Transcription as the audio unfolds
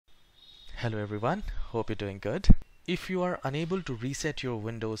Hello everyone, hope you're doing good. If you are unable to reset your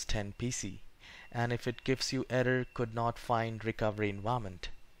Windows 10 PC and if it gives you error could not find recovery environment,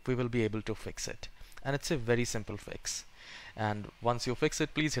 we will be able to fix it. And it's a very simple fix. And once you fix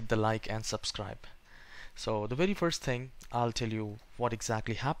it, please hit the like and subscribe. So the very first thing, I'll tell you what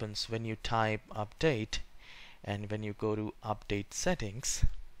exactly happens when you type update and when you go to update settings.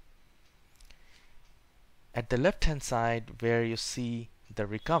 At the left hand side where you see the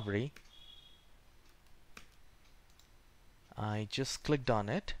recovery, I just clicked on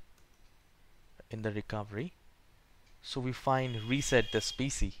it in the recovery. So we find reset this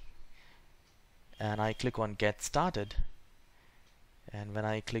PC and I click on get started, and when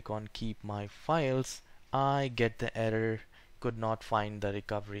I click on keep my files I get the error could not find the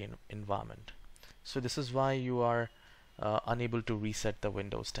recovery environment. So this is why you are unable to reset the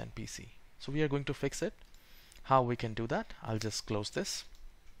Windows 10 PC. So we are going to fix it. How we can do that? I'll just close this,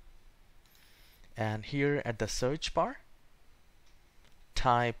 and here at the search bar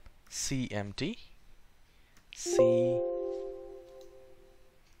type CMD.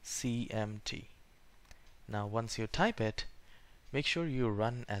 Now once you type it, make sure you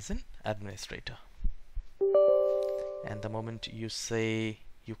run as an administrator, and the moment you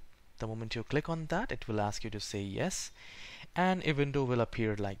click on that, it will ask you to say yes, and a window will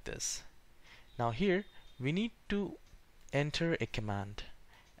appear like this. Now here we need to enter a command,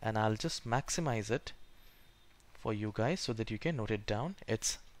 and I'll just maximize it for you guys so that you can note it down.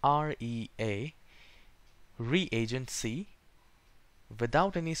 It's REA reagent C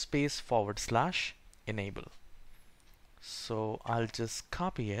without any space / enable. So I'll just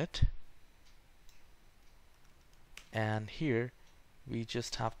copy it, and here we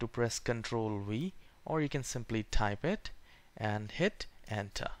just have to press Ctrl V, or you can simply type it and hit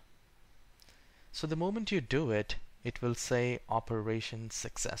enter. So the moment you do it, it will say operation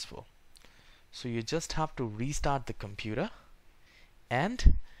successful. So you just have to restart the computer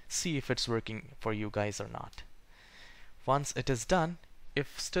and see if it's working for you guys or not. Once it is done,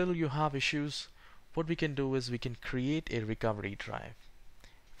 if still you have issues, what we can do is we can create a recovery drive.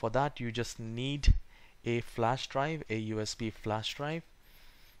 For that you just need a flash drive, a USB flash drive,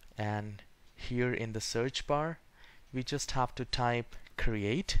 and here in the search bar we just have to type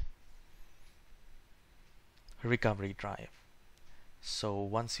create recovery drive. So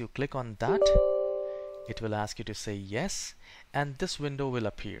once you click on that, it will ask you to say yes, and this window will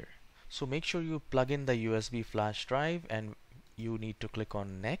appear. So make sure you plug in the USB flash drive and you need to click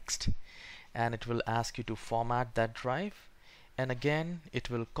on next, and it will ask you to format that drive, and again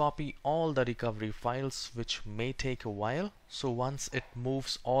it will copy all the recovery files, which may take a while. So once it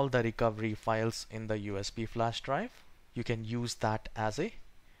moves all the recovery files in the USB flash drive, you can use that as a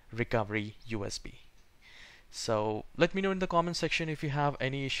recovery USB. So let me know in the comment section if you have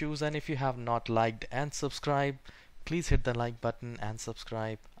any issues, and if you have not liked and subscribed, please hit the like button and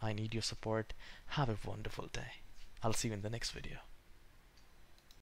subscribe. I need your support. Have a wonderful day. I'll see you in the next video.